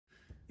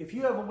If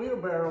you have a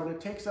wheelbarrow and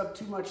it takes up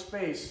too much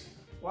space,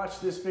 watch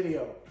this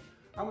video.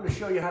 I'm going to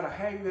show you how to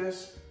hang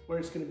this where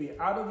it's going to be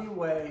out of your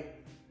way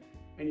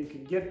and you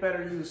can get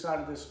better use out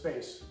of this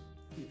space.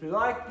 If you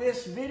like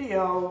this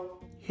video,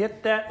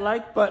 hit that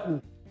like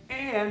button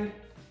and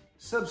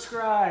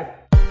subscribe.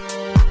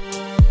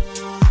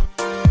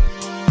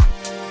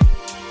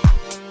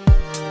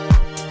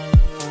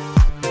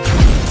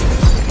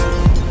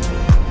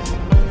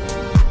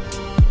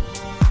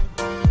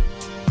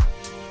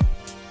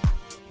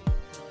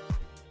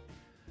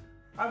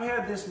 I've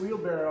had this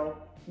wheelbarrow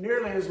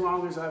nearly as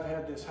long as I've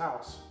had this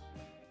house.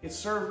 It's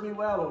served me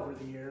well over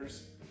the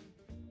years.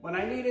 When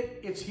I need it,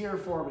 it's here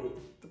for me.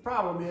 The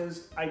problem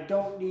is I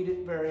don't need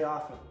it very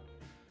often.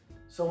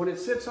 So when it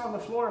sits on the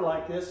floor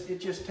like this, it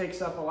just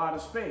takes up a lot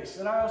of space.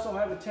 And I also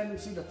have a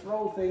tendency to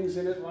throw things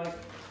in it like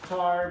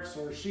tarps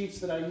or sheets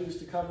that I use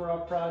to cover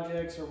up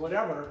projects or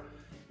whatever,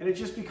 and it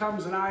just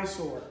becomes an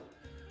eyesore.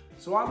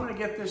 So I'm gonna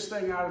get this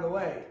thing out of the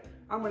way.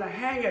 I'm gonna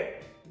hang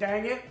it,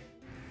 dang it.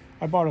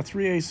 I bought a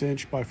 3/8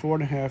 inch by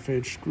 4.5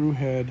 inch screw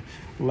head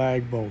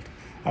lag bolt.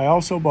 I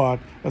also bought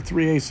a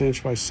 3/8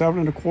 inch by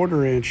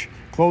 7.25 inch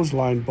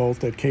clothesline bolt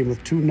that came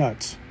with 2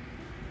 nuts.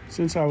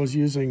 Since I was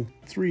using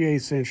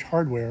 3/8 inch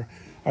hardware,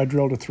 I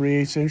drilled a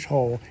 3/8 inch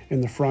hole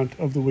in the front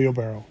of the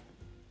wheelbarrow.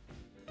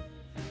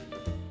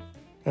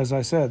 As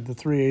I said, the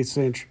 3/8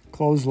 inch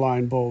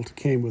clothesline bolt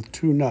came with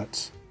 2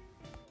 nuts.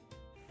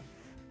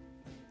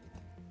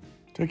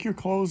 Take your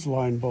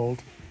clothesline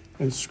bolt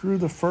and screw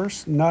the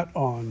first nut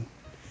on.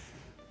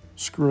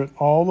 Screw it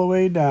all the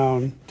way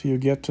down till you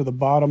get to the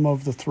bottom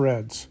of the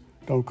threads.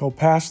 Don't go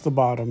past the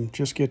bottom,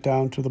 just get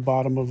down to the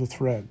bottom of the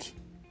threads.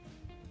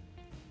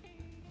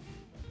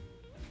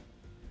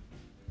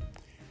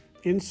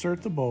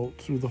 Insert the bolt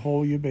through the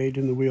hole you made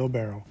in the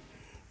wheelbarrow.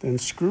 Then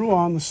screw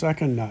on the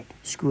second nut.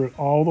 Screw it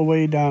all the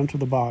way down to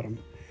the bottom.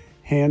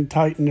 Hand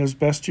tighten as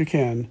best you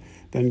can,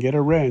 then get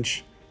a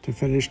wrench to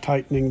finish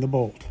tightening the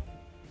bolt.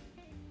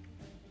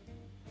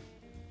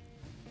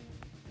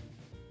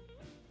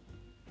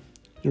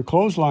 Your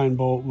clothesline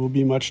bolt will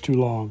be much too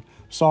long.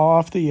 Saw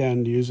off the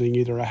end using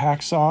either a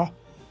hacksaw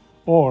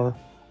or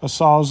a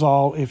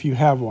sawzall if you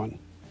have one.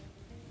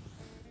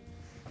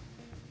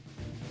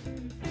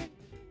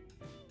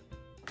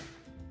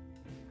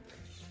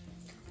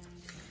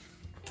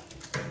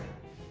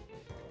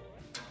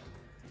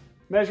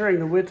 Measuring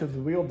the width of the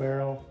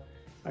wheelbarrow,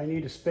 I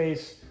need a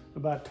space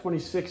about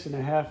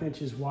 26.5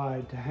 inches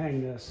wide to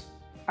hang this.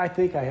 I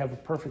think I have a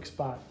perfect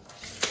spot.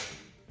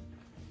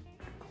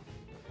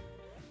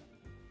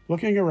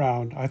 Looking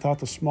around, I thought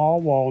the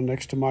small wall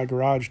next to my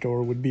garage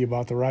door would be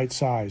about the right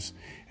size.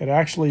 It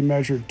actually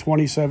measured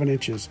 27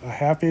 inches, a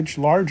 ½ inch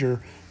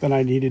larger than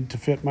I needed to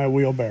fit my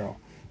wheelbarrow.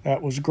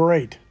 That was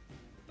great.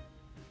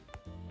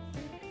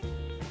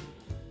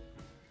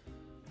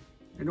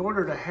 In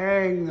order to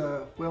hang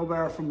the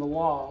wheelbarrow from the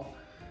wall,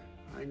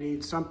 I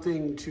need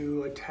something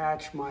to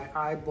attach my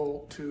eye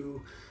bolt to.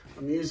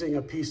 I'm using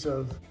a piece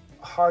of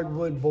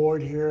hardwood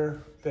board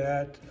here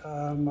that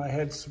I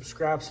had some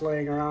scraps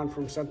laying around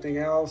from something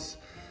else.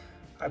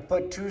 I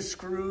put 2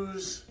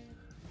 screws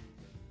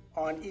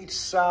on each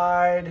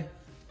side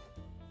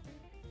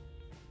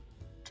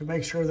to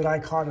make sure that I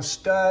caught a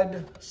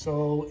stud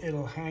so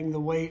it'll hang the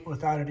weight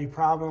without any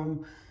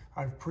problem.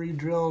 I've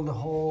pre-drilled a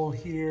hole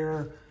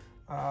here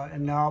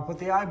and now I'll put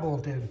the eye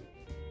bolt in.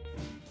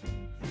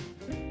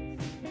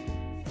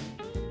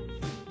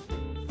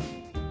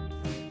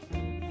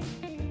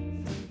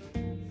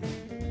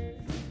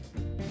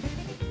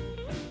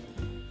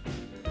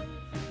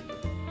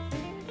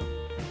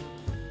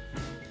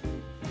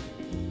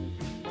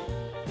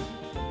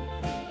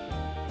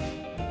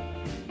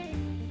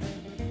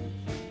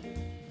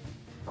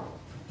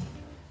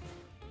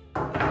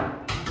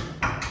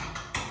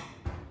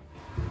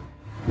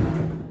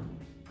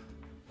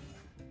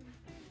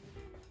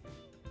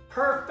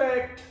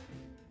 Perfect.